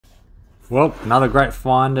Well, another great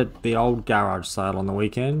find at the old garage sale on the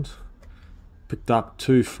weekend. Picked up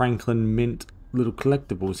 2 Franklin Mint little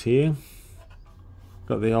collectibles here.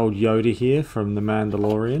 Got the old Yoda here from the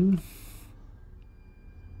Mandalorian.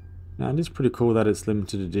 Now it is pretty cool that it's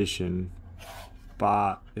limited edition,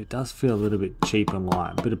 but it does feel a little bit cheap and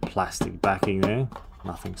light. A bit of plastic backing there,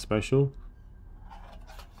 nothing special.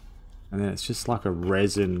 And then it's just like a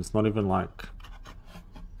resin, it's not even like,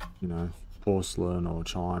 you know, porcelain or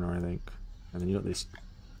china or anything. And then you got this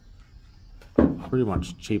pretty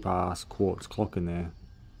much cheap ass quartz clock in there,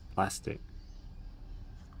 plastic.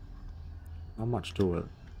 Not much to it.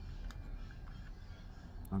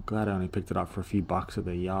 I'm glad I only picked it up for a few bucks at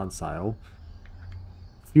the yard sale.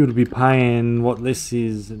 If you were to be paying what this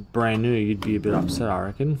is brand new, you'd be a bit upset, I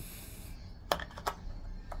reckon.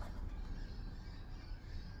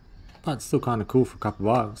 But it's still kind of cool for a couple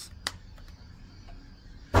bucks.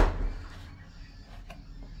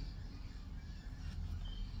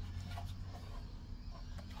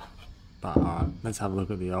 But alright, let's have a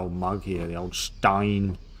look at the old mug here, the old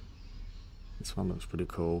Stein. This one looks pretty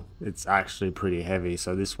cool. It's actually pretty heavy,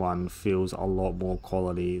 so this one feels a lot more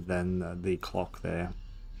quality than the clock there.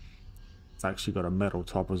 It's actually got a metal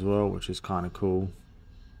top as well, which is kind of cool.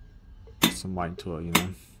 Some weight to it, you know.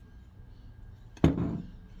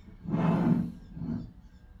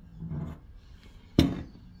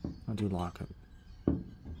 I do like it.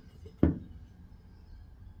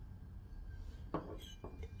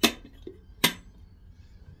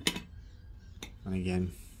 And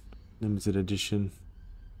again, limited edition,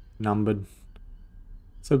 numbered.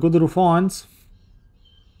 So good little finds.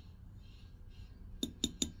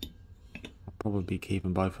 I'll probably be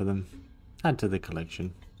keeping both of them. Add to the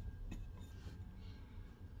collection.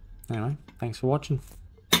 Anyway, thanks for watching.